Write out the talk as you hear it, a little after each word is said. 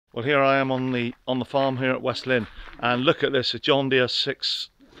Well, here I am on the farm here at West Lynn, and look at this, a John Deere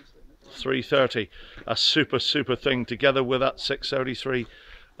 6330, a super thing, together with that 633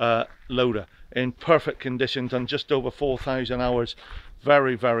 loader, in perfect condition, done just over 4,000 hours.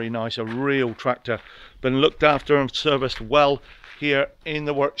 Very nice, a real tractor. Been looked after and serviced well here in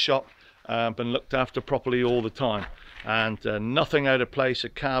the workshop, been looked after properly all the time, and nothing out of place. The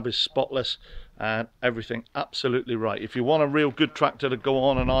cab is spotless and everything absolutely right. If you want a real good tractor to go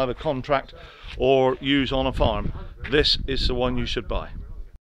on and either contract or use on a farm, this is the one you should buy.